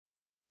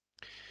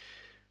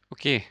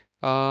Okay.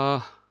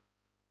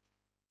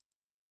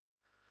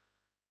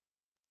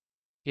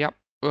 Yep.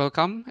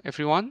 Welcome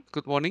everyone.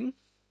 Good morning.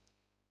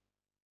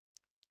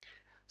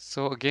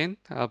 So again,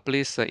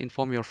 please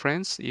inform your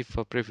friends if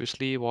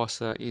previously was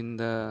in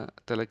the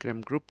Telegram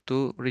group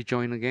to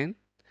rejoin again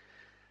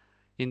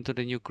into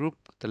the new group.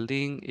 The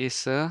link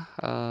is this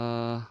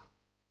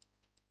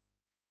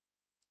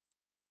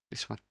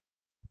one.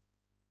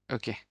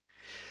 Okay.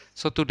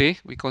 So today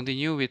we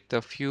continue with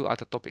a few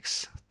other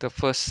topics. The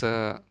first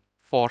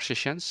 4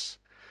 sessions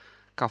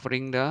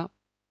covering the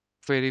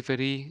very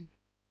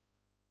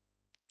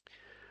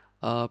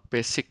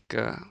basic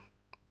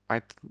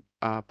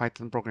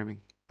Python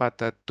programming. But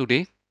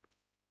today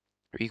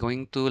we're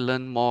going to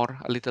learn more,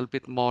 a little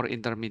bit more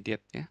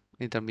intermediate,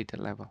 intermediate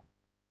level.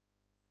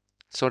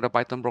 So the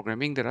Python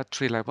programming, there are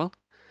 3 levels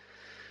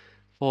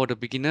for the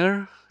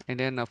beginner, and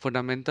then a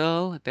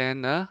fundamental,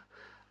 then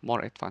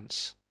more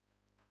advanced.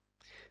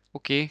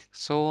 Okay,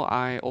 so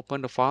I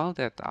open the file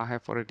that I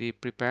have already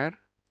prepared.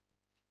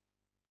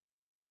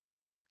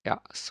 Yeah,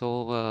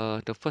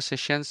 so the first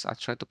sessions I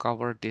try to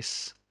cover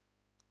this,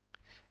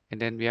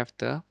 and then we have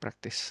the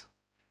practice.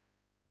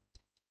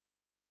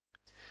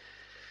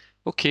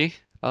 Okay,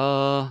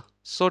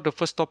 so the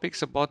first topic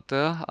is about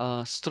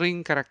the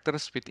string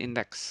characters with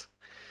index.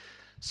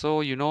 So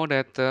you know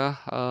that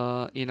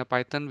in a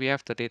Python we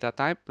have the data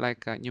type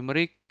like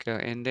numeric,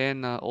 and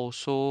then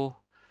also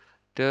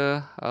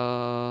the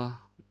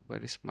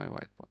where is my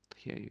whiteboard?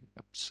 Here you.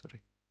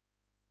 Sorry.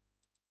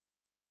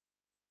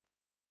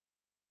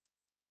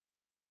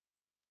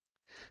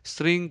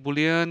 String,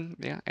 boolean,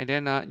 yeah, and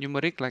then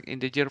numeric like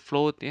integer,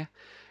 float, yeah,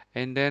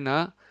 and then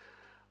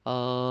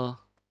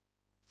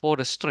for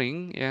the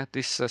string, yeah,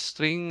 this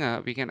string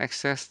we can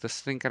access the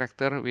string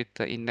character with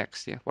the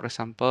index, yeah. For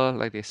example,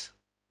 like this.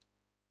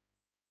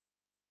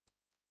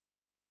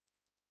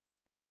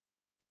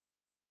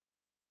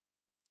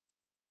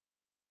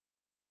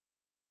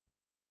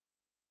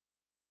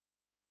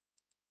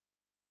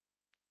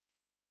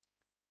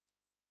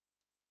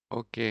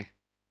 Okay.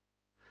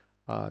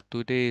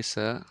 Today is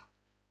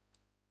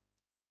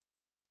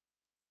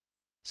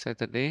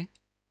Saturday,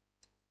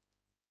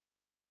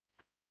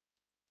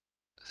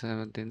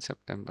 17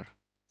 September.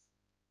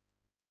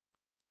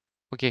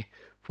 Okay,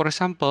 for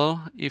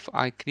example, if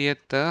I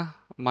create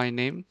my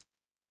name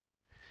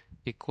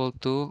equal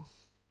to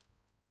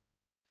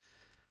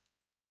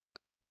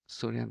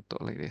Suryanto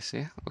like this,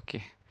 yeah,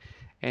 okay.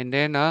 And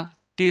then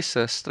this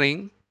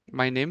string,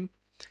 my name,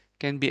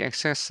 can be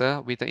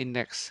accessed with the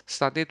index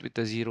started with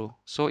the 0.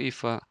 So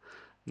if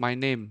my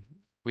name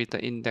with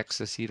the index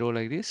 0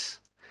 like this,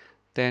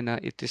 then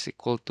it is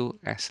equal to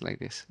S like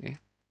this, yeah.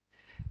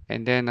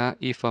 And then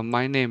if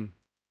my name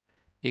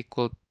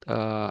equal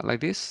like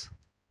this,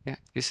 yeah,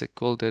 is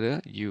equal to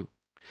the U.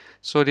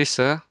 So this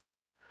 0,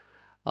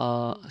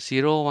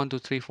 1, 2,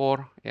 3,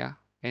 4, yeah,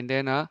 and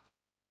then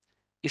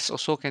it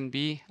also can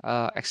be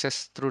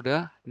accessed through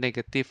the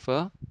negative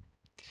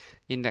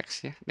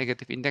index. Yeah,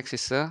 negative index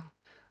is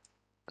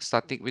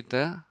starting with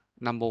the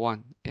number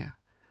 1. Yeah,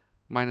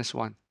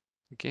 -1.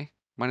 Okay,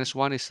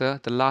 -1 is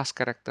the last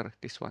character.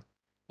 This one,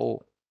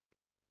 O.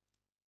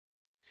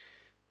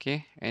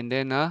 Okay, and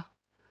then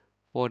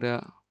for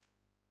the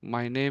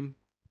my name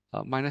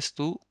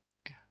 -2,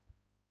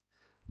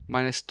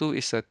 -2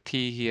 is a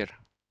T here.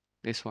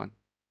 This one.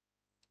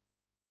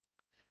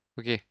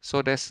 Okay,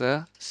 so that's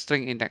the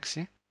string index.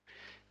 Yeah.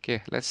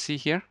 Okay, let's see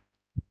here.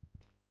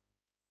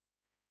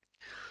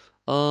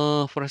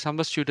 For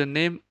example, student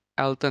name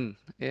Elton.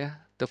 Yeah,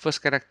 the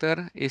first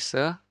character is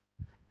A,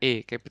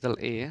 capital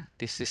A. Yeah?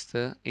 This is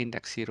the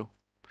index 0.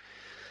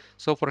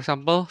 So for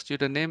example,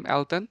 student name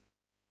Elton.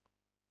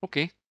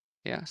 Okay.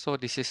 Yeah, so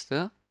this is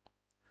the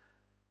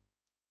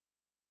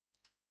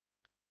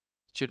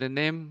student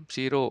name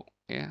 0.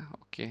 Yeah,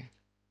 okay.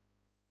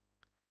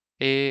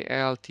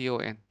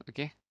 Alton.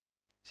 Okay.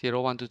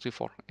 0, 1, 2, 3,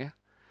 4. Yeah.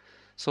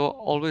 So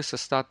always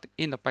start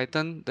in the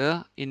Python,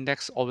 the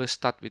index always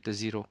start with the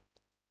 0.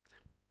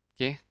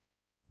 Okay.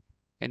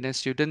 And then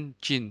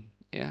student Jin.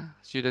 Yeah.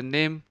 Student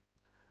name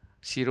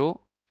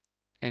 0.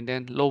 And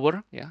then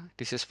lower, yeah,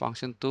 this is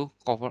function to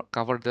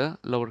cover the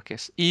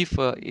lowercase. If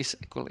is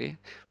equal A,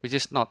 which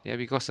is not, yeah,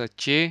 because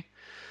J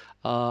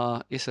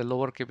is a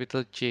lower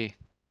capital J.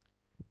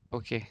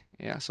 Okay,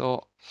 yeah,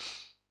 so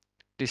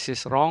this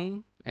is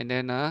wrong, and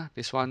then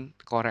this one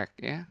correct,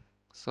 yeah.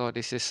 So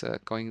this is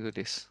going to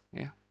this,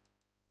 yeah.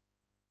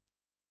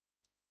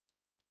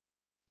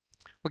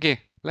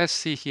 Okay, let's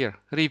see here.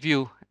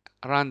 Review,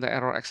 run the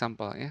error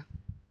example, yeah.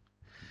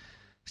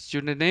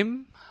 Student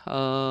name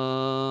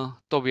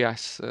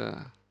Tobias.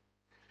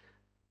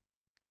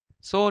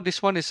 So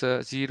this one is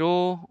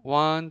 0,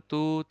 1,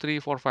 2, 3,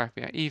 4, 5.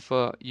 Yeah. If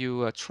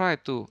you try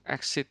to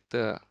exit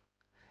the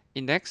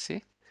index,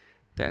 yeah,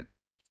 then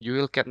you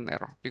will get an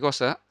error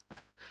because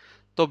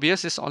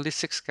Tobias is only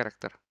 6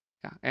 character.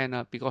 Yeah.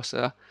 And because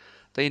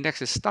the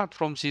index is start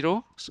from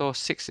 0, so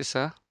 6 is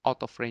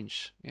out of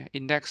range. Yeah.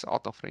 Index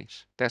out of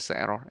range. That's the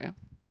error. Yeah.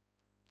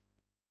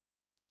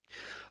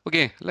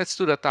 Okay, let's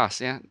do the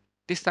task. Yeah.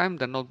 this time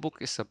the notebook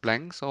is a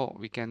blank, so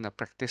we can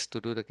practice to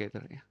do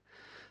together. Yeah.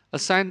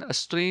 Assign a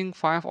string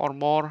 5 or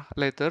more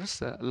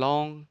letters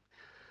long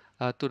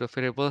to the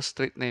variable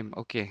street name.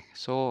 Okay,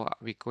 so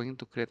we're going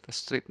to create a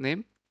street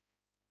name.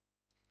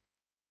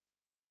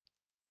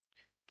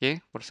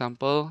 Okay, for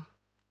example,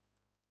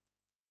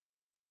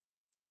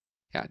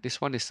 yeah,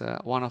 this one is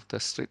one of the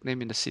street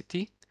name in the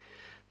city.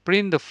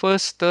 Print the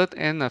first, third,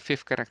 and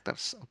fifth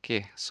characters.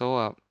 Okay,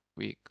 so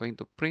we're going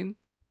to print,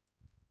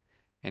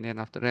 and then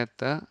after that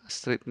the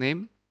street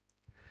name.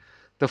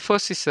 The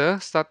first is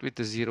start with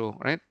the 0,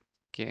 right?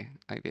 Okay,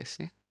 like this.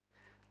 Yeah.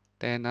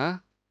 Then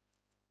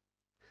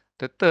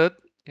the third,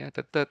 yeah,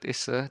 the third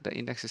is the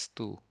index is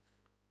 2,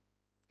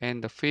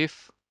 and the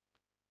fifth,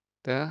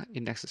 the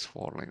index is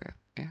 4, like that.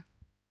 Yeah.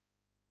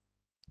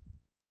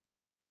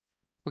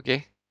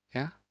 Okay.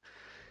 Yeah.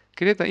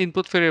 Create the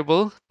input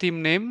variable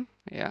team name.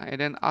 Yeah, and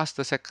then ask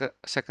the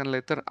second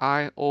letter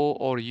I, O,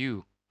 or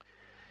U.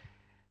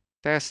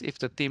 Test if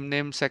the team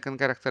name second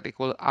character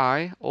equal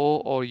I, O,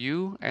 or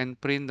U, and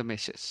print the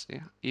message.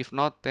 Yeah. If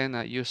not, then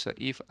use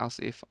if else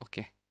if.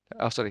 Okay.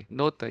 Oh, sorry,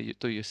 note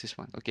to use this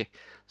one. Okay.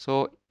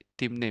 So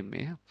team name.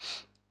 Yeah.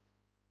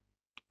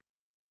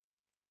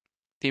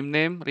 Team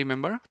name.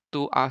 Remember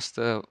to ask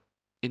the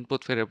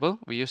input variable.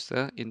 We use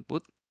the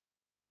input,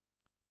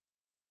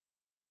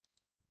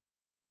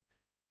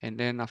 and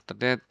then after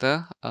that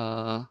the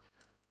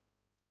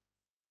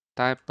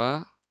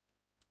type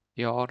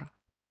your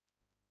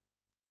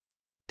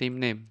team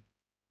name.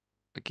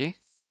 Okay.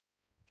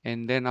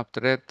 And then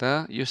after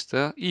that use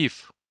the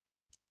if.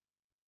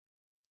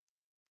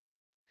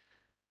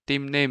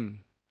 Team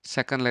name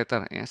second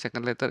letter. Yeah.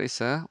 Second letter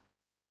is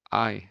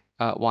I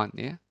 1.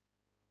 Yeah.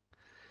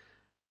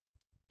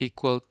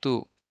 Equal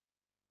to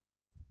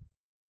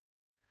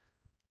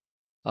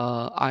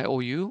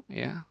IOU.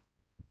 Yeah.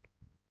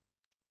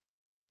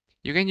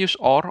 You can use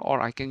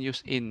or I can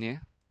use in. Yeah.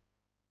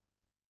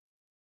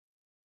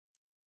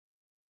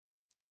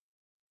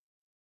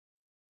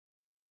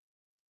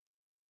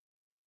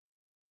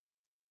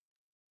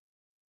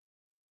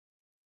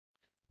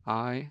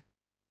 I,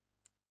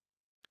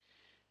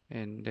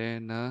 and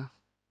then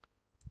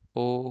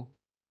O,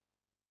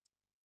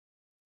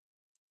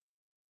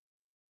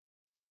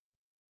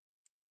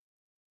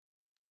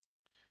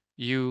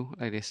 U,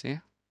 like this. Yeah.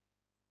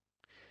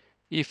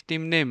 If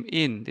team name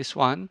in this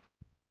one,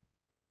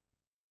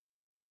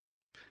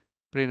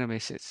 print a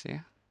message.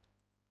 Yeah.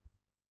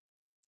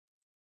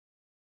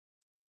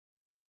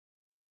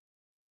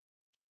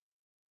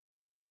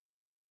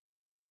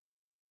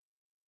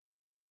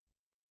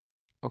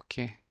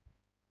 Okay.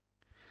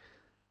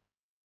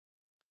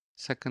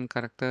 Second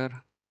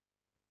character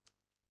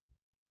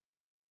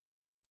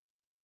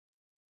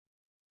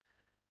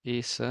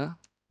is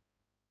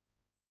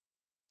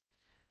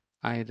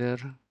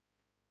either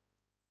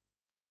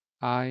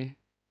I,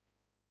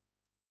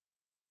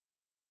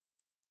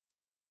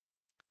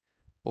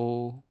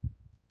 O,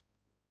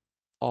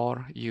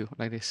 or U,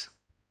 like this.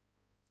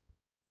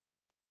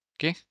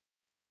 Okay.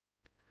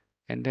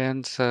 And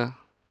then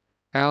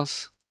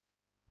else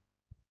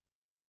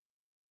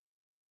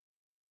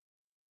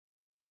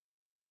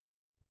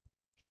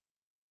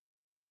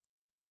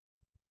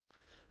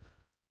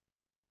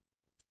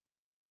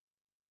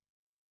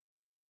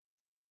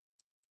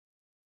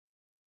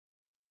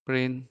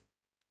print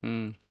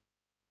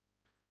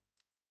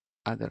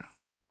other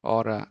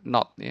or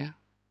not. Yeah.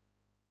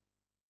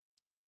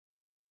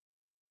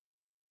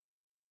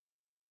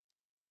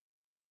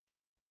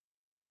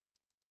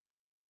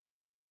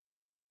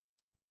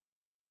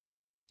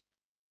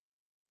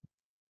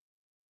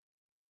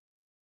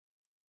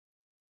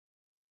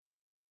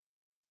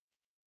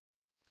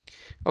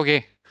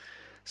 Okay.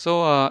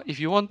 So if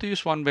you want to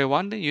use one by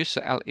one, then use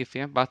elif.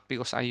 Yeah. But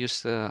because I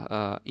use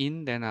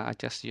in, then I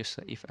just use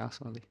if else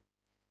only.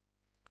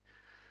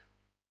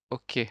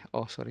 Okay.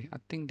 Oh, sorry. I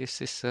think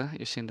this is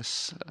using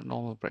this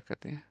normal bracket.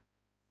 Yeah.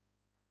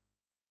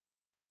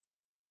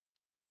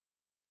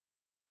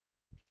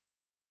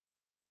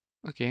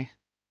 Okay.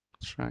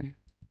 Let's try.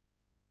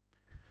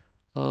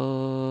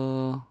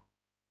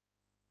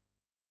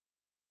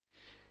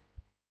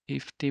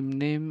 If team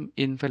name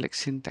invalid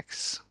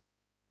syntax.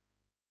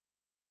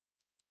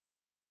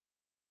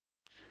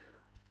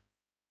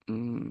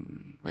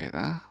 Wait.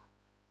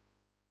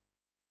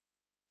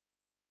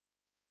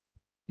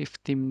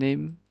 If team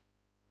name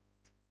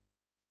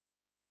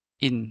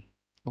in.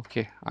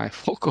 Okay. I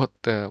forgot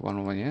the one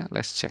moment. Yeah.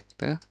 Let's check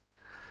the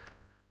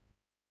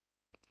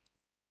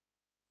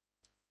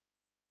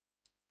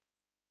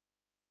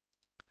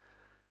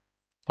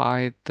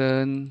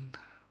Python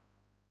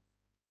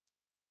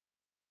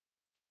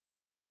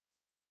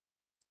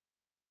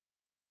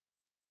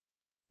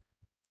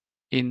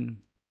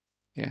in.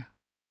 Yeah.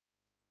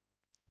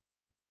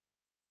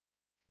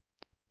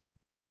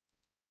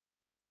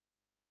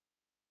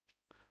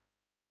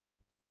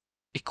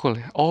 Equal.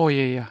 Oh,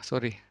 yeah, yeah.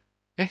 Sorry.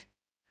 Eh?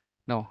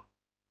 No.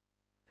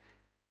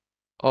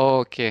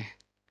 Okay.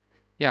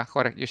 Yeah,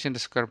 correct. Using the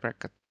square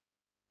bracket.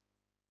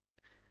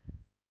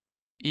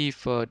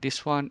 If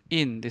this one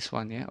in this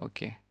one, yeah.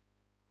 Okay.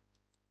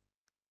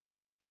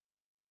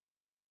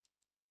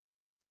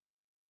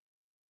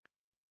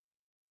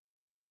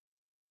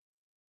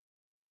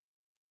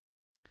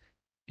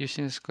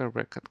 using square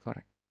bracket,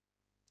 correct.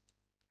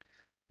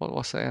 What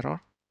was the error?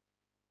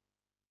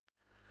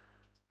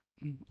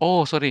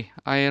 Oh, sorry,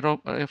 I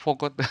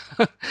forgot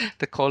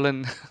the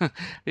colon.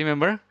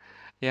 Remember?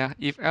 Yeah,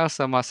 if else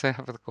I must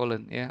have the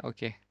colon. Yeah,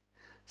 okay.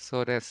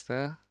 So that's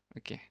the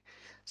okay.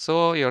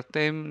 So your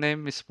team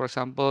name is, for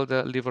example,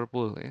 the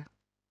Liverpool. Yeah.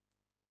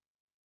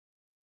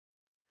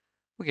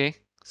 Okay.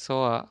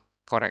 So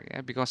correct.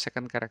 Yeah, because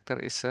second character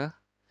is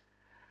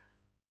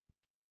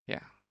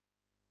yeah.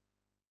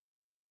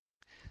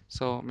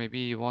 So maybe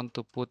you want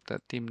to put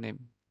the team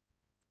name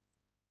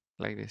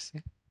like this.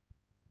 Yeah.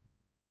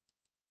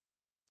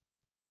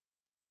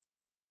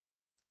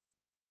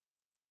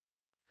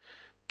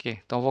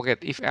 Okay. Don't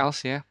forget if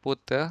else. Yeah.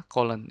 Put the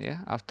colon.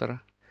 Yeah.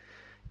 After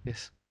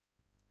this.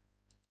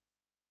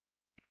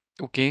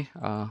 Okay.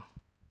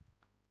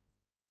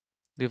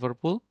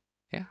 Liverpool.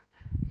 Yeah.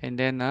 And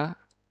then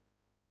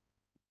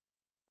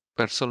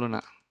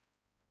Barcelona.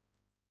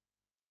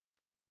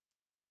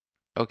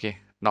 Okay.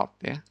 Not.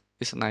 Yeah.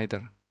 It's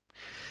neither.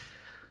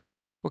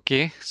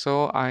 Okay.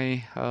 So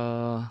I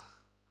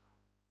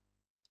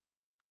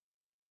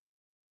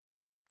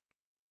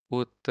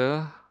put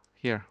the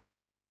here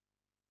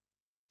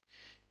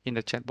in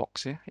the chat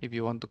box. Yeah. If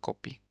you want to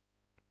copy.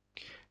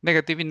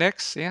 Negative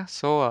index, yeah.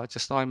 So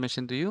just now I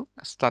mentioned to you,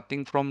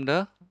 starting from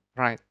the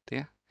right,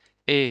 yeah.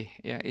 A,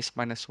 yeah, is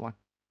 -1.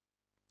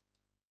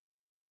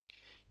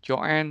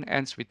 Your n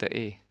ends with the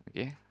A,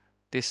 okay.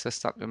 This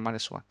start with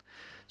 -1.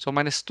 So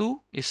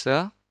 -2 is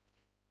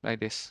like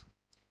this,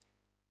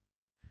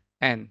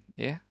 n,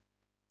 yeah.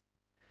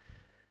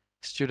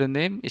 Student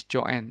name is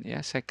Joanne,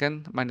 yeah.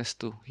 Second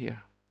 -2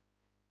 here.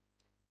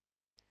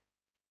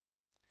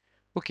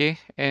 Okay,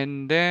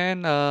 and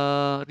then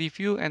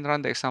review and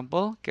run the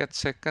example. Get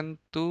second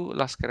to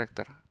last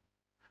character.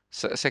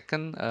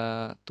 Second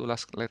to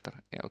last letter.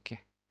 Yeah, okay.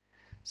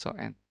 So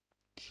n.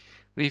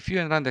 Review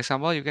and run the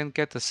example, you can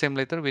get the same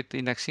letter with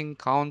indexing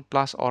count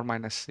plus or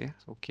minus. Yeah,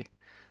 okay.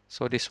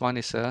 So this one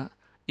is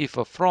if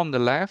from the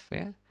left,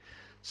 yeah.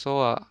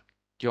 So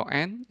your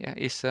n, yeah,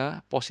 is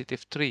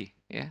 +3.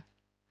 Yeah.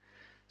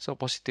 So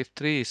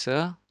 +3 is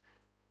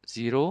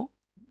 0,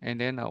 and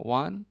then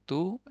 1,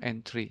 2,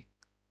 and 3,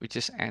 which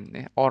is n,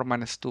 yeah, or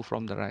 -2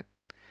 from the right.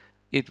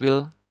 It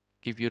will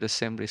give you the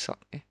same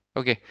result. Yeah.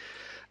 Okay.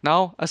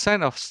 Now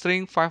assign a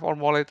string 5 or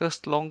more letters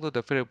belong to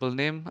the variable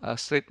name,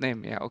 straight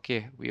name. Yeah,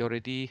 okay. We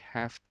already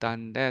have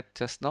done that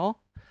just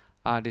now.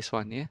 This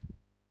one, yeah.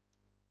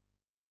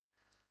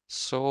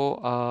 So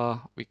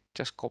we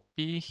just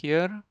copy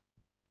here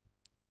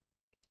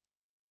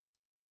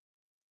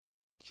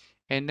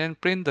and then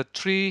print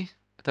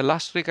the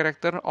last three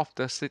character of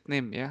the street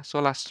name. Yeah. So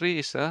last three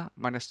is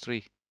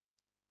 -3.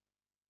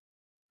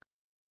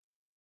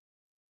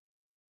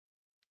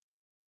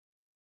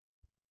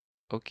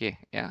 Okay.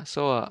 Yeah.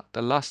 So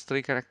the last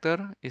three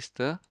character is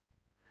the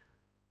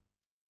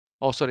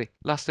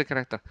last three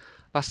character.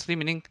 Last three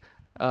meaning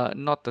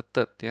not the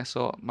third. Yeah.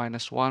 So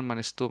 -1,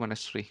 -2,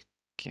 -3.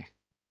 Okay.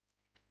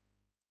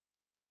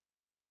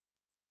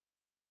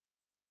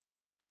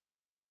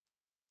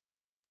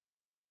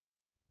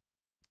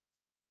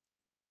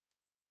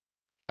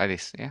 Like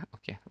this. Yeah.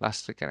 Okay.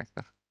 Last three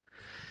character.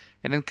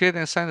 And then create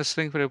and assign the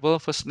string variable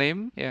first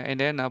name, yeah, and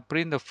then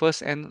print the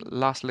first and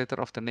last letter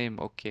of the name.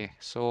 Okay,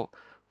 so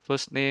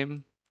first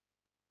name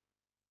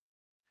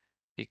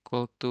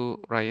equal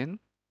to Ryan.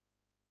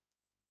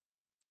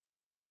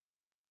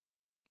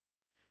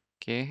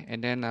 Okay,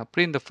 and then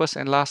print the first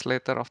and last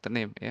letter of the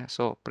name. Yeah,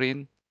 so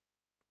print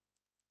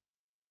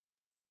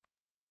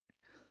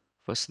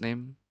first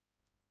name.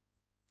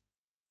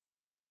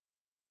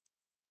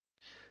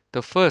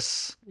 The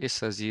first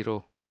is a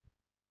 0.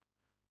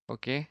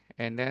 Okay,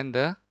 and then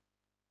the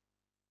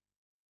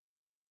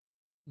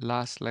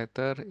last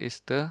letter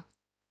is the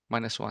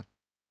 -1.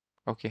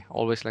 Okay,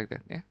 always like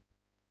that. Yeah.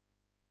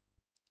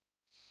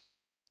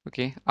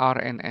 Okay, R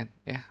and N.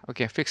 Yeah.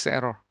 Okay, fix the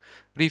error.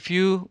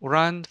 Review,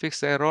 run, fix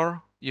the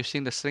error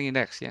using the string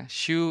index. Yeah.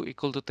 Shoe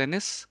equal to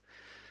tennis.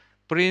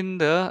 Print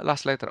the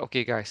last letter.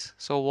 Okay, guys.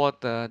 So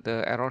what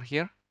the error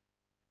here?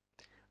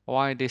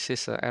 Why this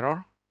is an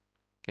error?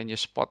 Can you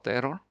spot the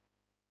error?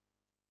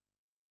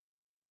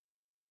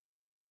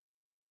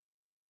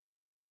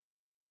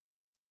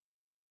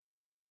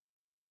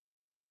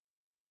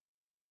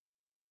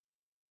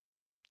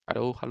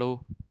 Hello,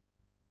 hello.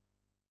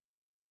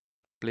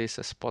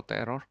 Please spot the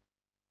error.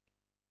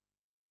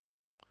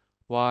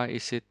 Why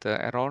is it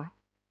error?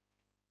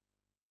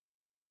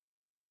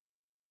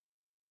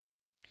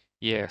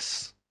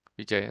 Yes,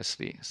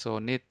 Vijayasri. So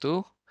need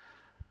to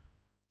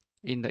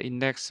in the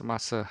index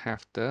must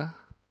have the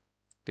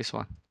this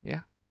one.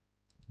 Yeah.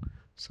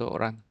 So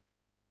run.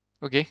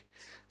 Okay.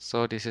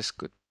 So this is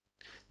good.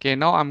 Okay.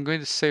 Now I'm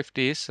going to save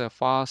this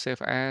file.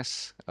 Save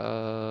as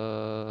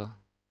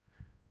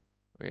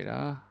wait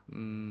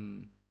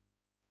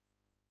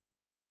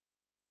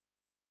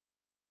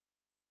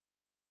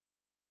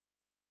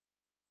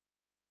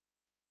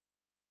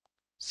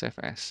save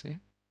as. Yeah.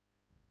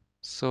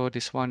 So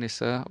this one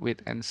is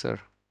with answer.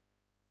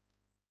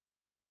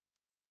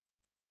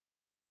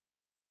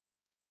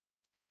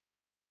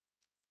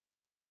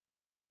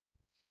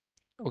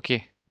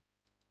 Okay,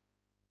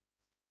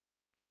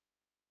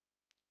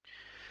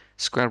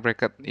 square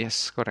bracket,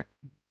 yes, correct.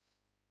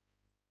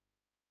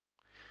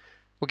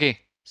 Okay,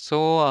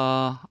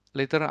 so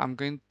later I'm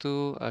going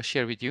to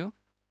share with you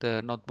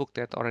the notebook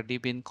that already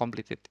been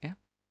completed. Yeah.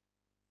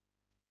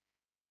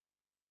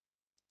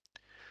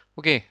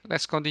 Okay,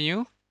 let's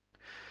continue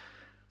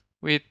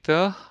with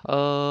the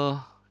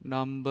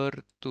number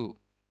 2.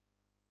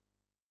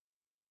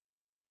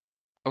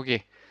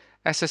 Okay,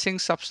 accessing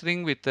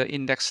substring with the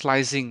index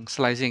slicing.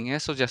 Yeah,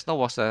 so just now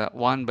was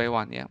one by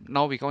one. Yeah,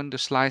 now we're going to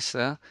slice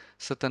a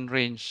certain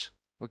range.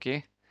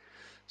 Okay,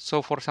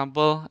 so for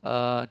example,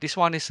 this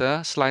one is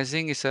a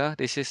slicing is a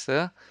this is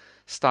the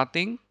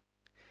starting,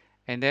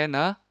 and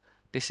then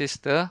this is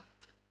the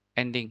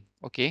ending.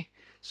 Okay,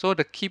 so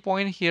the key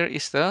point here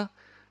is the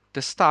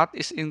start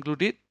is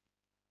included,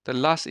 the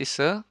last is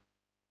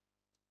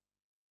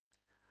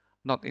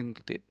not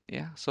included.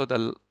 Yeah, so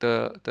the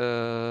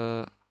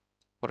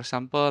for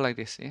example like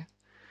this. Yeah,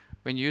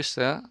 when you use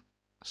the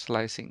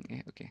slicing.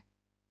 Yeah, okay.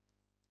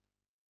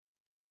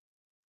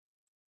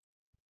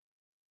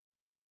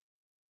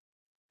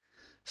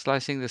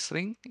 Slicing the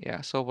string. Yeah,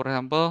 so for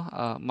example,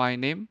 my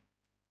name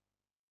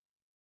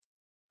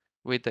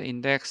with the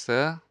index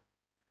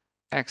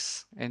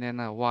x and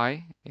then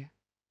y. Yeah,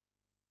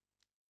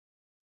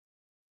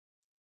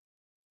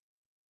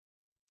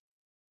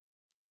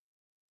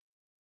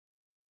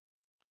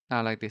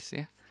 like this.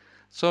 Yeah,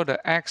 so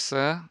the x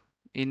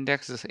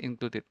index is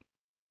included,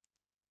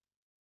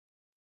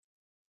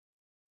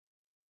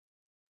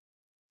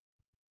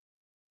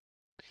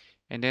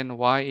 and then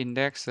y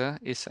index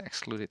is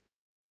excluded.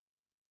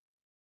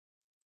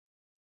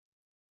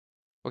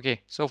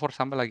 Okay, so for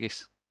example like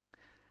this.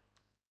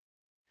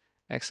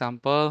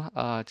 Example,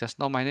 just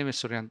now my name is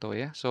Suryanto.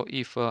 Yeah, so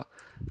if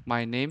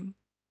my name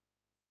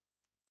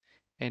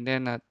and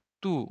then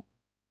 2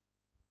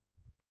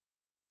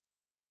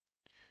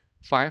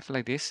 5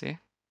 like this. Yeah,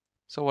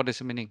 so what is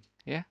the meaning?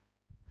 Yeah,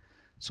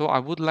 so I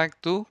would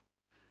like to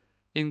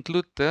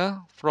include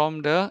the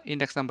from the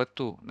index number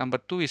 2. Number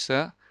 2 is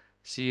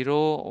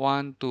 0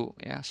 1 2.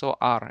 Yeah, so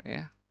R.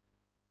 Yeah,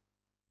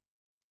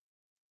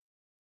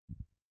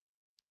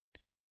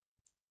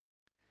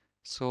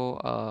 so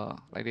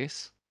like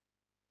this.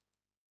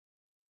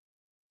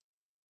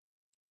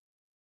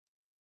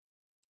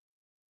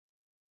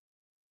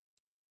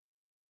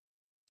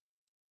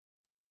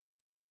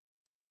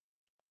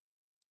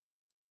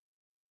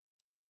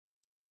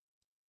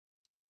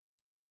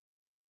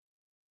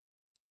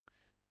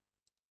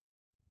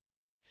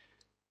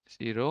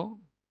 0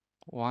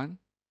 1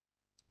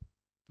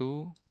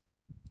 2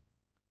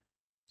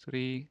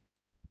 3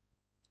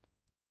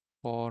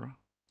 4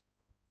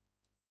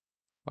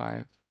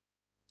 5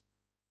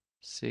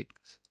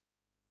 6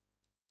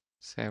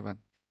 7.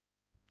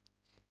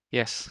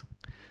 Yes,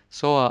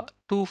 so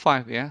 2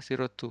 5. Yeah,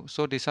 0 2.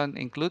 So this one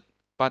include,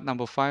 but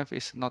number 5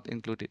 is not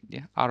included.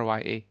 Yeah,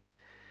 RYA.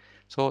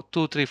 So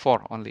 2 3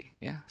 4 only.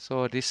 Yeah,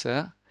 so this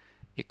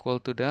equal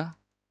to the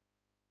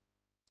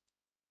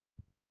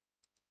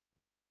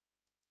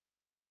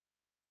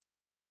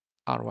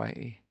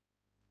RYA.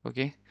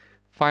 Okay,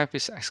 5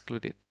 is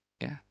excluded.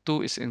 Yeah,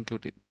 2 is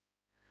included.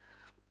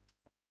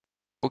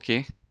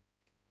 Okay,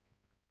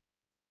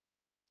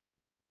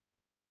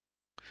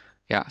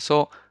 yeah,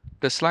 so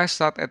the slice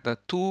start at the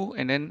 2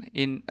 and then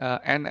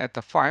end at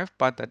the 5,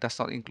 but that does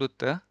not include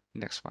the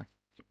index 5.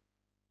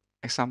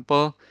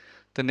 Example,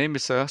 the name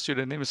is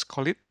student name is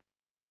call it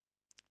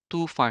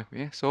 2 5.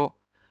 Yeah, so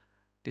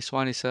this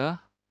one is the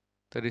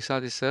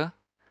result is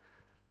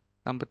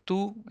number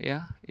 2.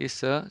 Yeah,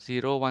 is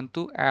 0 1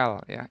 2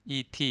 L. Yeah,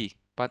 ET,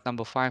 but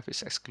number 5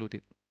 is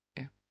excluded.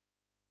 Yeah,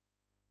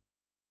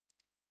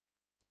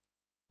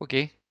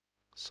 okay,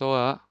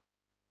 so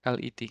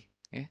LET.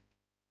 Yeah,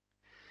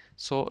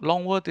 so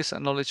long word is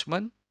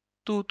acknowledgement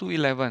 2 to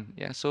 11.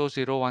 Yeah, so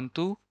 0 1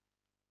 2,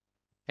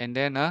 and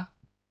then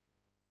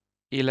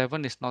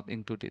 11 is not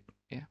included.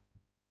 Yeah,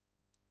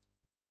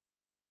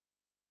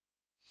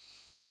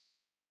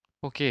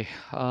 okay.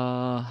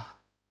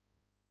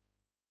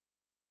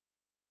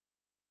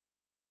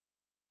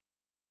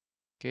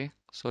 Okay,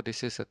 so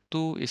this is a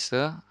 2 is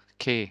a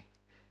K,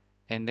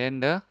 and then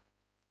the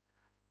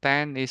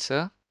 10 is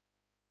a,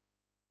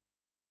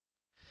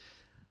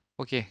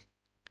 okay,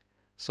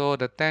 so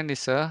the 10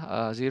 is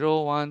a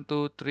 0 1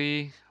 2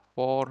 3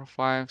 4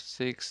 5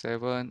 6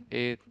 7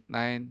 8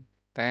 9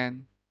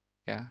 10.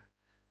 Yeah,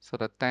 so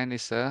the 10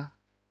 is a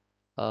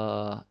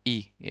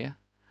E. Yeah,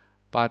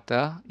 but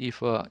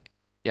if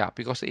yeah,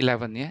 because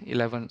 11. Yeah,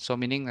 11, so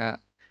meaning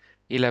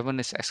 11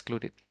 is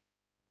excluded.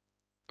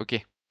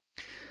 Okay,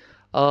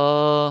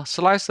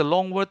 slice the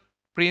long word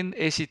print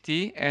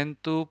ACT and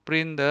to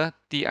print the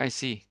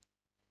TIC.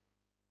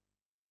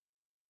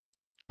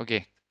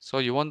 Okay, so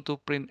you want to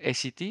print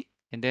ACT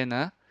and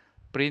then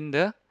print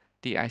the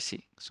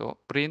TIC. So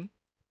print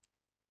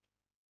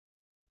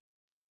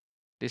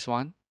this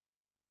one.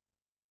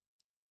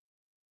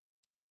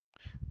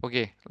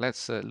 Okay,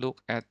 let's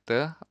look at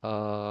the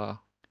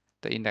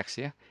index.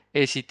 Yeah,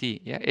 ACT.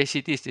 Yeah,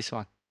 ACT is this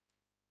one.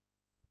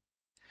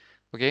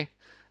 Okay,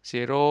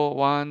 0,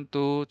 1,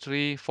 2,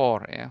 3,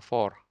 4. Yeah,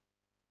 4,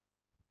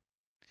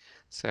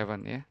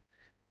 7. Yeah,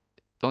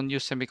 don't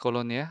use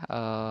semicolon. Yeah,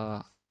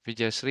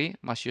 Vijayasri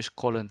must use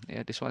colon.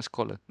 Yeah, this one is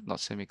colon, not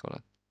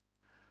semicolon.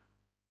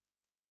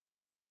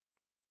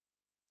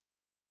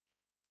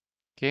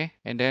 Okay,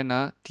 and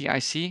then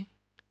TIC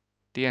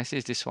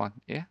is this one.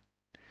 Yeah,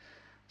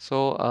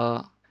 so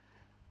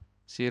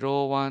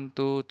 0, 1,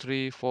 2,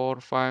 3,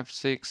 4, 5,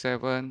 6,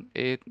 7,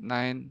 8,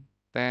 9,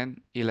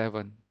 10,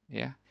 11.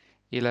 Yeah,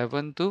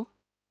 11 to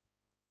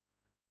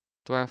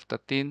 12,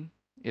 13,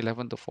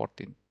 11 to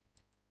 14.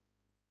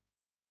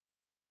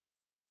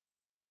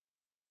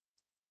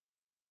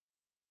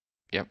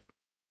 Yep.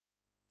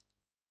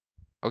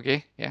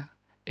 Okay. Yeah.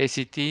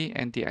 ACT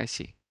and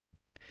TIC.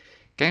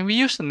 Can we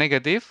use the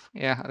negative?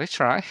 Yeah, let's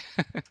try.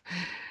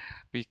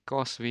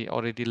 Because we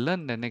already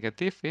learned the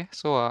negative. Yeah.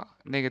 So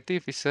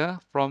negative is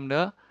from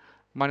the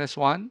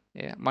 -1.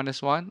 Yeah.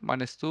 -1,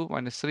 -2,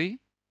 -3.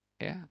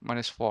 Yeah.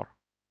 -4.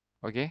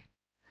 Okay.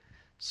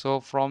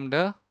 So from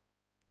the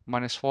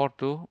 -4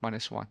 to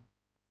 -1.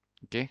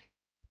 Okay.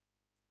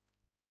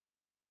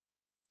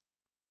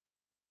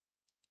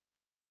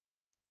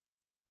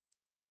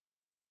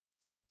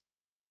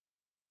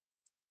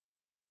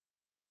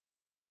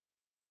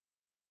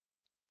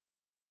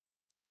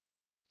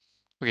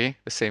 Okay.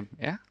 The same.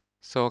 Yeah.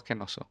 So can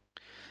also.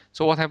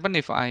 So what happens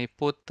if I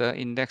put the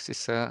index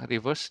is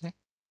reverse? Yeah?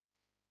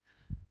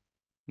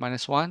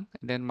 -1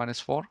 and then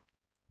 -4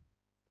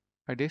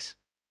 like this.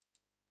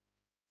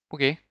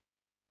 Okay.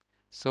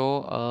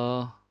 So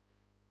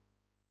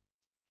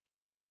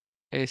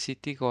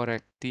ACT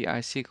correct,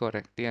 TIC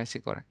correct,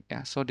 TIC correct.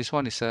 Yeah. So this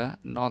one is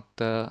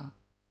not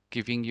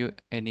giving you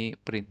any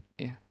print.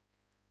 Yeah.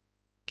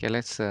 Okay.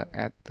 Let's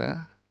add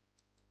the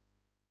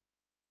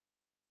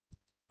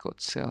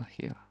code cell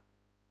here.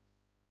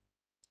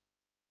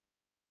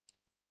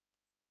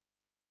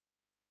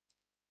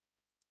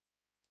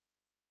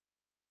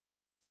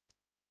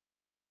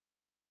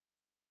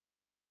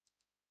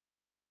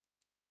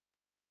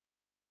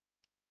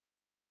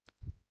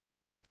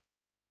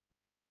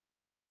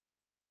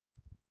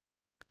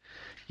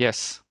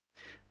 Yes.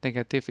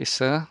 Negative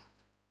is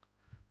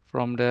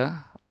from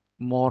the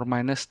more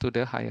minus to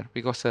the higher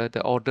because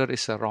the order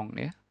is wrong.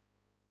 Yeah.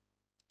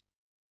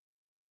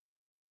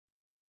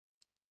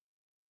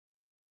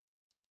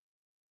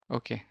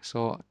 Okay.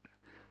 So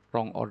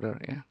wrong order.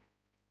 Yeah.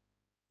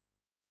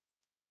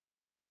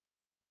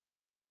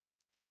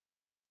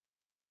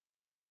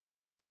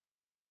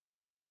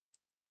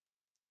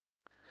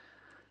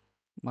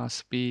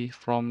 Must be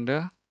from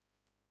the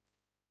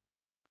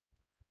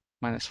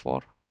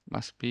 -4.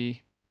 Must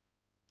be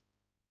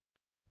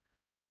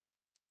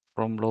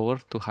from lower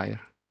to higher.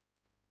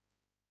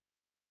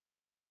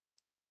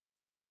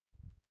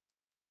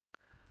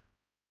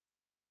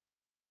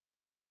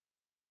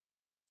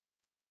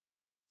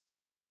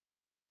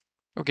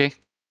 Okay.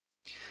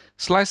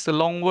 Slice the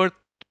long word,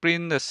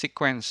 print the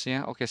sequence.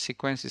 Yeah. Okay.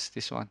 Sequence is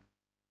this one.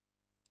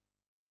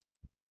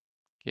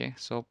 Okay.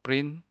 So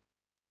print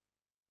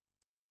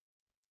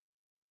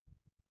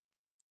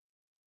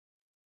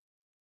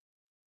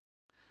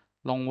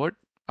long word.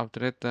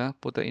 After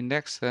that, put the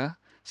index.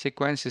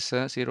 Sequence is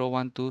 0,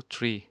 1, 2,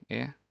 3.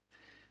 Yeah.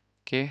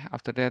 Okay.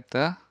 After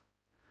that,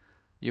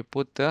 you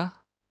put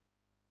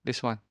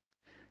this one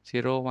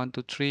 0, 1,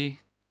 2, 3.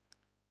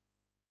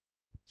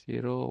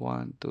 0,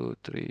 1, 2,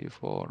 3,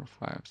 4,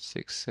 5,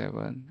 6,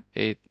 7,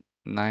 8,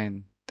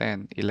 9,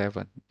 10,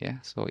 11.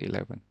 Yeah. So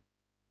 11.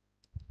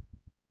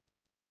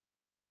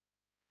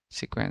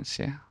 Sequence.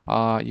 Yeah.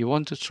 You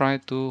want to try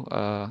to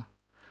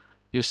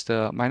use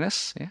the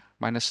minus. Yeah.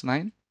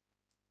 -9.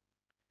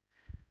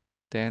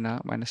 Then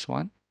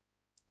 -1.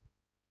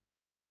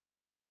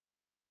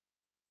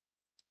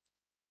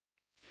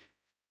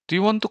 Do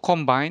you want to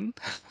combine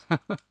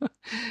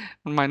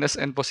minus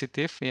and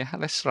positive? Yeah,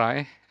 let's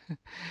try.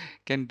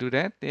 Can do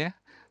that. Yeah.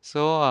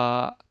 So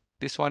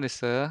this one is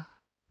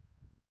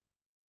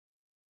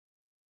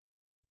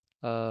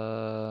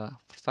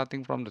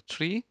starting from the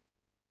 3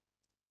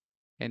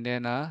 and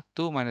then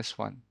 2 minus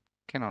 1.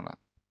 Can or not?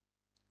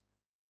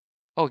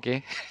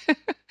 Okay.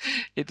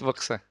 It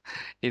works.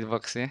 It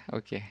works. Yeah.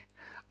 Okay.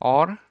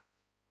 Or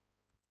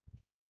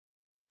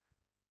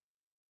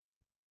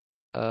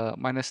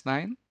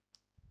 -9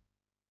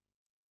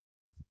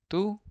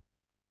 to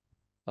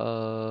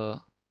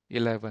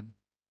 11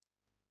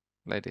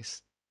 like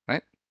this,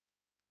 right?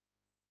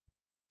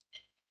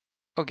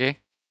 Okay.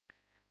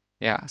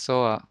 Yeah.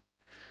 So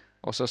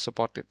also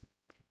supported.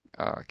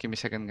 Give me a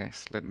second,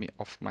 guys. Let me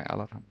off my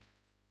alarm.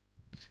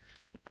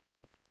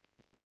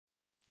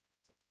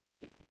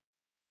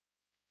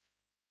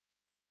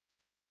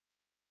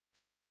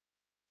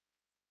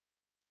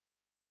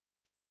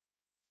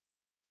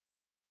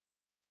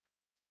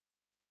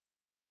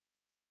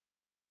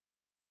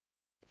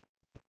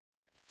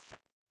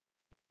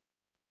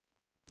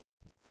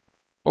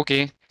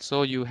 Okay,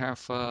 so you have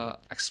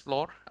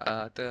explored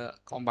the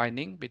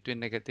combining between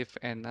negative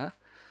and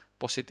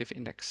positive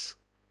index.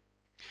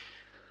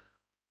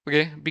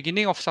 Okay,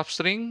 beginning of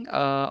substring.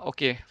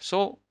 Okay,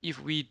 so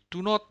if we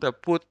do not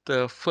put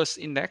the first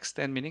index,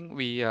 then meaning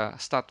we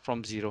start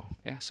from 0.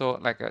 Yeah, so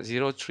like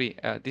 0, 3.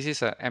 This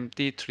is a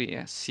empty 3.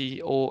 Yeah?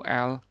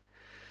 COL.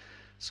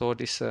 So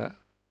this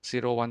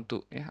 0, 1,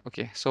 2. Yeah,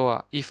 okay.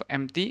 So if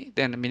empty,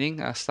 then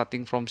meaning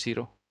starting from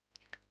 0,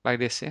 like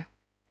this. Yeah.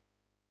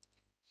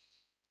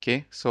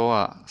 Okay,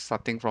 so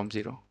starting from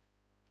 0.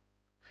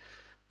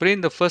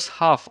 Print the first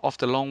half of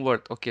the long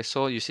word. Okay,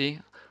 so you see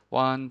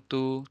 1,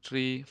 2,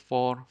 3,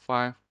 4,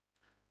 5,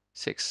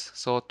 6.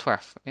 So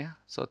 12. Yeah,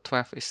 so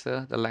 12 is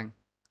the length.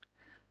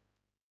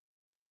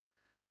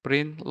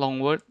 Print long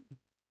word.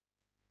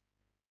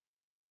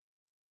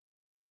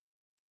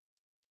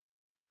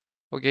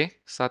 Okay,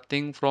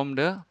 starting from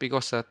the,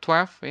 because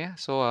 12. Yeah,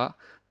 so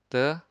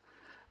the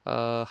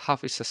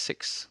half is a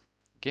 6.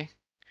 Okay,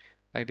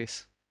 like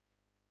this.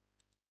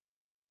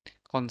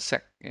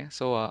 Consec. Yeah,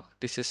 so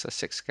this is a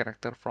 6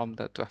 character from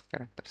the 12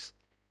 characters.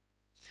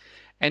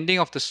 Ending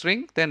of the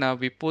string, then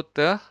we put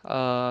the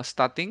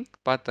starting,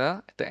 but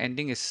the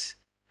ending is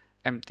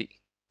empty.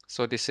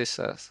 So this is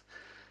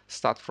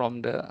start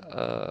from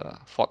the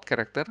fourth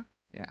character.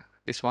 Yeah,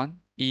 this one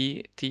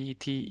E T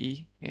T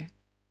E. Yeah.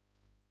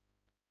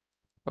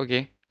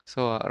 Okay,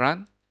 so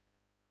run.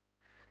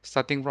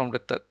 Starting from the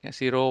third. Yeah,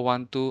 0,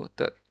 1, 2,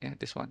 third. Yeah,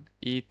 this one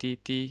E T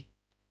T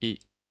E.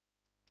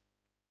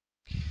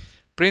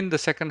 Print the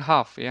second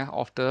half. Yeah,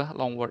 of the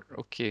long word.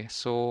 Okay,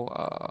 so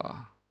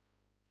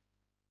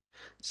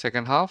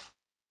second half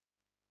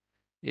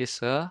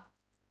is a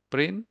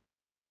print.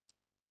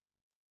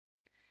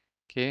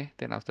 Okay,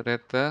 then after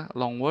that the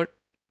long word,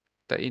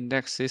 the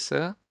index is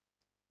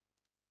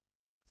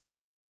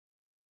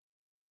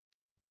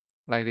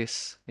like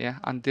this. Yeah,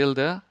 until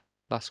the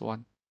last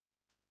one.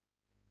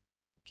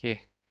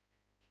 Okay.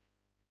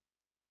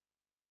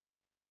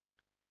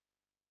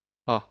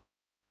 Oh,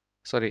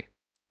 sorry.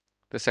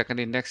 The second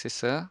index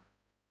is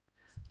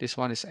this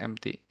one is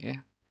empty.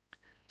 Yeah,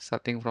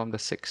 starting from the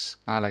 6.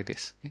 Like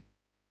this.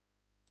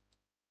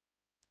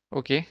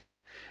 Okay.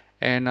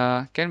 And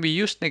can we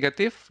use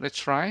negative? Let's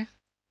try.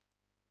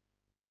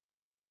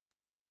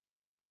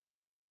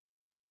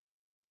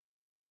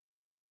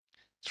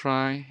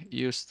 Try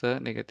use the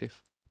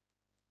negative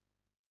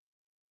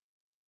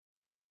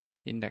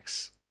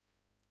index.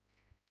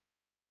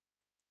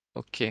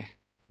 Okay.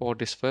 For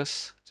this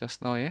first,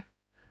 just now, yeah.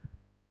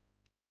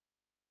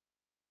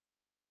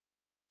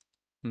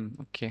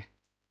 Okay.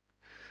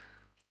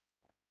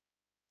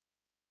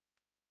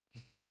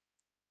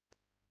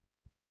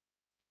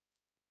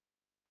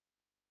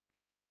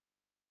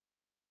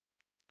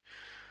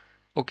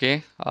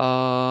 Okay.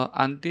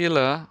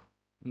 Until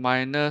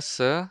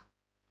minus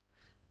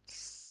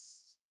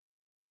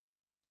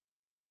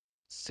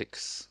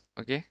 6.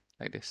 Okay,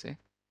 like this. Yeah.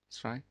 Let's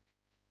try.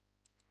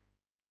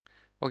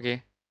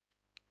 Okay,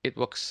 it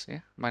works.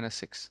 Yeah, minus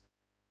 6.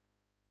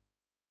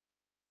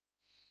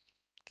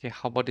 Okay,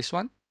 how about this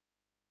one?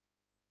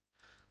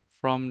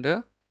 From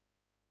the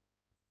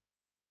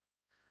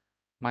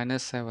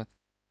minus 7.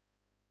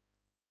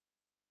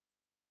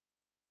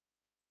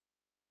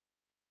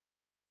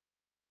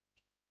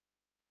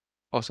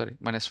 Oh, sorry,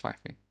 minus 5.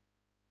 Yeah.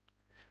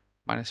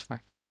 Minus 5.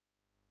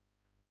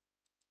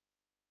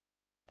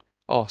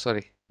 Oh,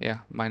 sorry. Yeah,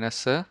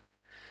 minus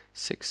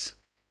 6.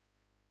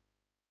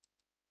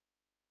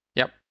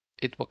 Yep,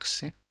 it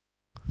works. Yeah.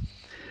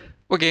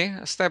 Okay,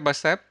 step by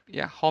step.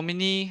 Yeah, how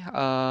many?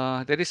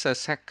 There is a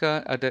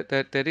second.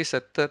 There is a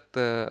third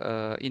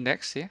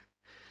index. Yeah.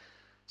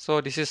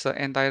 So this is the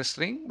entire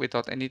string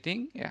without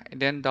anything. Yeah,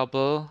 and then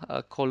double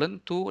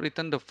colon to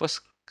return the first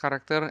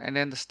character, and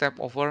then the step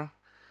over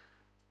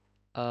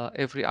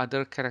every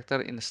other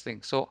character in the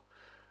string. So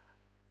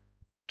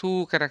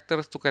two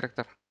characters, two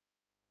character.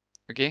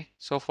 Okay.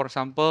 So for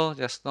example,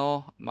 just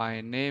now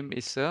my name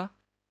is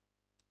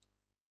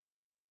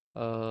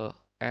SURYANTO.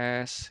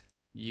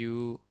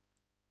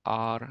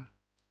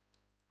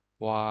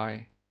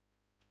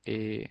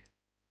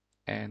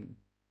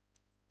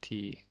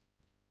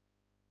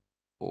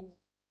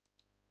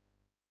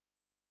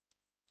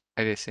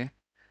 Like this. Yeah.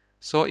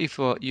 So if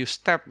you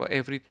step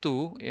every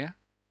two, yeah.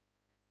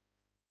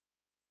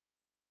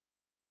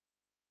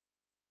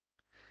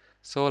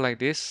 So like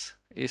this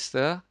is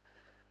the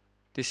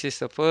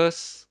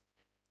first,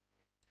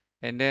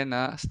 and then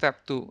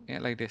step 2, yeah,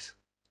 like this.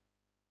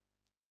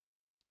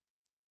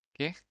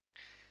 Okay,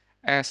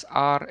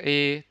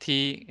 SRAT,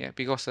 yeah,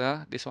 because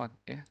this one,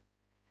 yeah.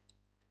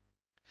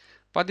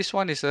 But this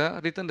one is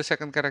written the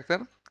second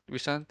character.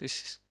 Which one?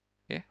 This is,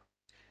 yeah.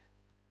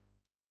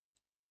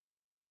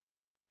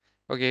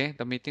 Okay,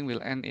 the meeting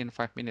will end in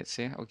 5 minutes.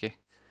 Yeah. Okay.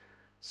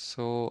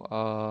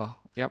 So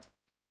yep.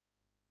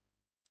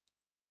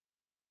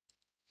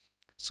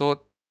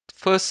 So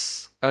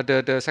first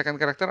the second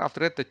character, after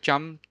that the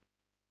jump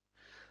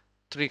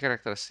 3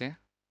 characters. Yeah.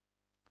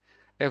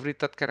 Every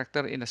third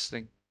character in a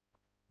string.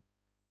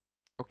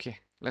 Okay.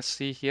 Let's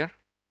see here.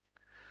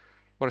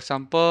 For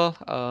example,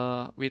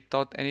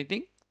 without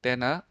anything,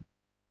 then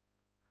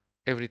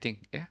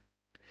everything. Yeah.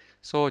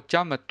 So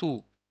jump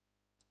 2.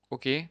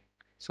 Okay.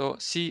 So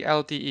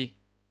CLTE.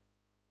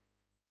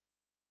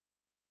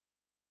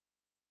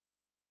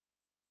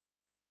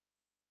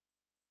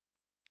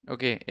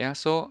 Okay, yeah,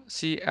 so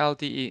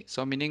CLTE.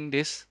 So meaning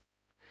this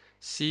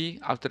C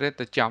after that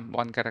the jump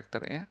one character,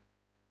 yeah.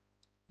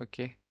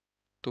 Okay,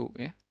 two,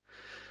 yeah.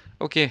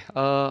 Okay,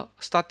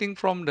 starting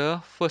from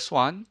the first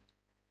one,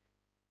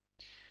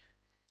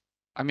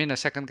 I mean the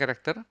second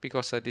character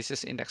because this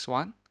is index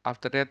one.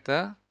 After that,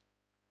 the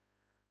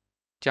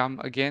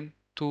jump again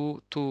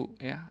to two,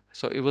 yeah.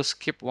 So it will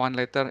skip one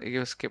letter, it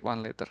will skip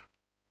one letter.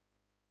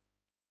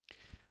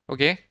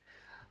 Okay,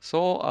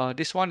 so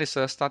this one is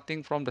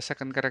starting from the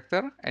second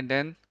character and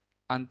then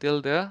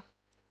until the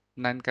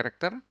ninth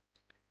character,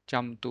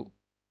 jump two.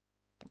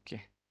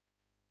 Okay,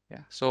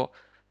 yeah. So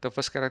the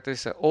first character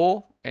is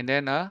O and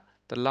then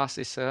the last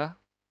is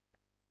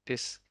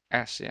this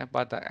S, yeah,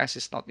 but the S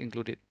is not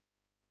included.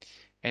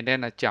 And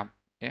then a jump,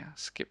 yeah,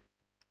 skip.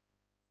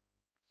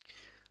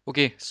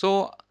 Okay,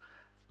 so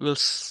we'll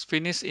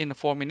finish in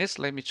 4 minutes.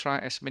 Let me try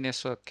as many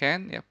as I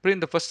can. Yeah,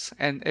 print the first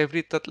and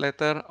every third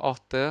letter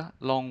of the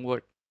long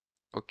word.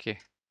 Okay,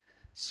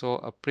 so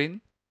a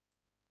print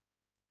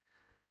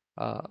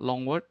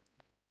long word.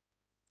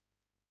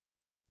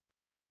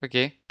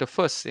 Okay, the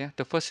first, yeah,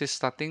 the first is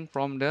starting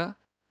from the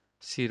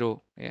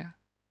 0, yeah.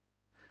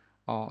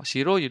 Oh,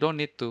 0 you don't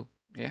need to,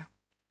 yeah.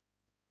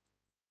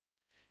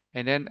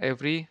 And then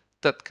every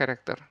third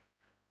character.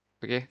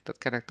 Okay, third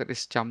character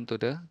is jump to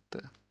the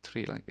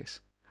 3 like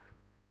this.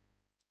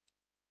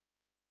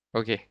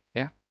 Okay,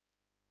 yeah.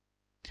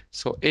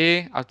 So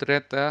A, after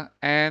that the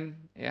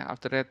N, yeah,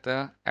 after that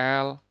the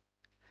L,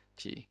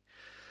 G.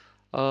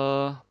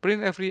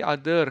 Print every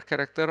other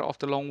character of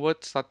the long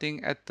word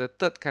starting at the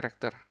third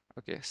character.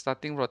 Okay,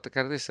 starting from the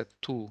character is a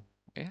 2,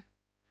 yeah.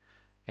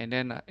 And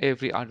then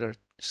every other,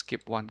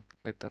 skip one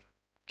letter.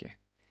 Okay.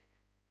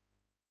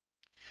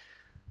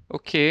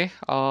 Okay,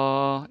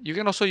 you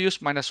can also use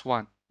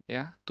 -1,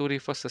 yeah, to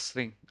reverse the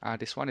string.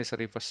 This one is a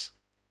reverse.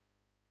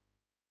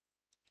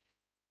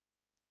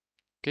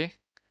 Okay,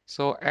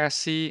 so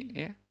SC,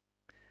 yeah,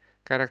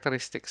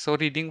 characteristic. So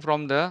reading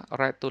from the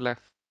right to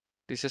left,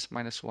 this is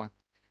 -1.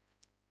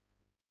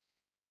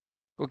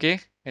 Okay,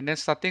 and then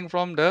starting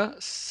from the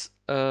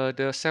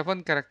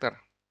seventh character,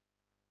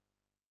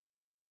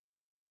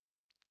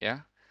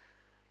 yeah,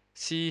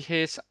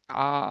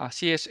 CHARACT,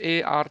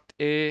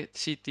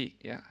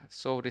 yeah.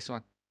 So this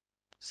one,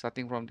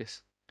 starting from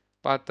this,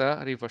 but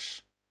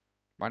reverse,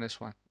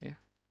 -1, yeah.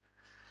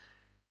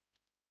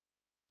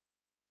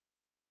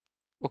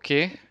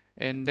 Okay,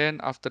 and then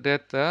after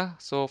that,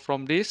 so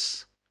from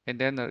this and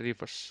then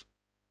reverse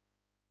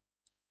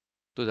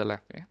to the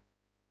left, yeah.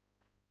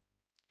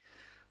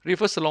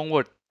 Reverse the long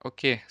word.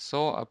 Okay,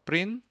 so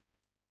print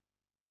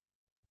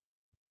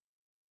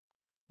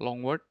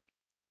long word.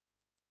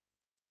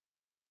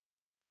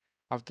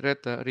 After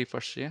that,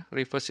 reverse, yeah.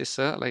 Reverse is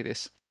like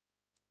this,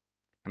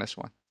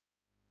 -1.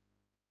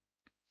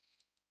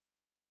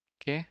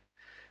 Okay,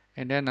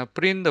 and then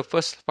print the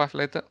first 5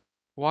 letter.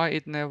 Why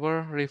it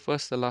never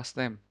reverse the last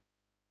name?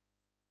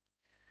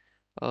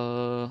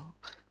 Uh,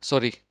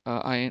 sorry,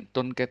 I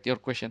don't get your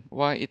question.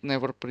 Why it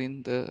never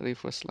print the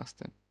reverse last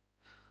name?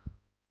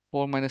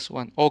 4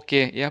 -1.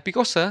 Okay, yeah,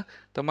 because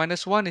the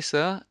 -1 is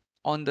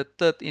on the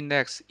third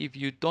index. If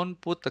you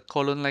don't put the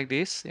colon like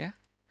this, yeah,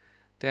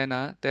 then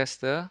that's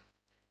the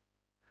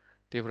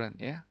different,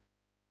 yeah.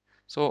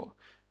 So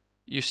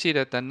you see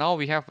that now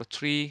we have a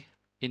 3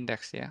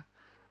 index, yeah,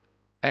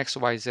 x,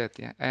 y, z,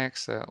 yeah,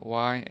 x,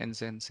 y, and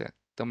z, z.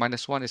 The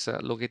 -1 is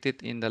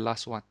located in the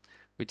last one,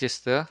 which is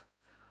the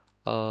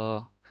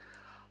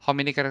how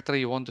many character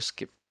you want to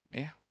skip,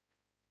 yeah.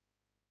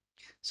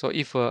 So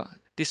if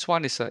this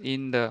one is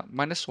in the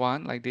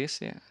 -1 like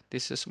this, yeah,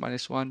 this is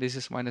 -1, this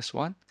is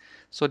 -1.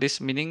 So this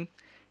meaning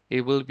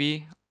it will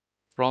be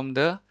from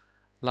the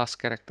last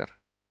character.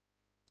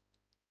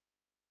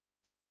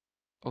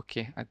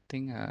 Okay, I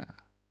think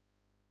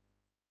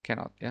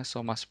cannot, yeah.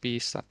 So must be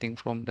starting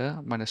from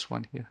the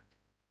 -1 here.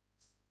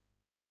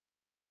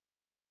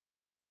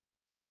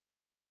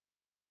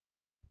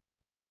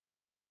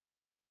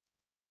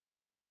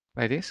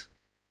 Like this.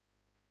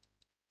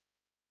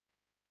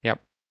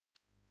 Yep.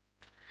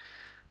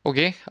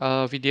 Okay,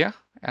 Vidya,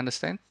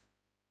 understand?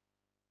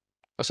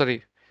 Oh,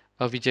 sorry,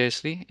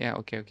 Vijayasri. Yeah,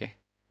 okay, okay.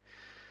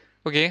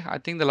 Okay, I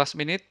think the last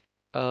minute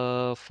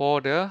for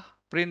the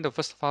print the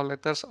first 5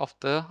 letters of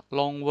the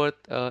long word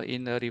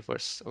in the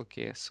reverse.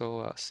 Okay,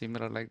 so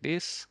similar like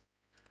this.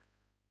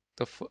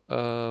 The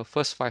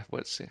first 5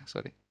 words, yeah,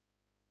 sorry.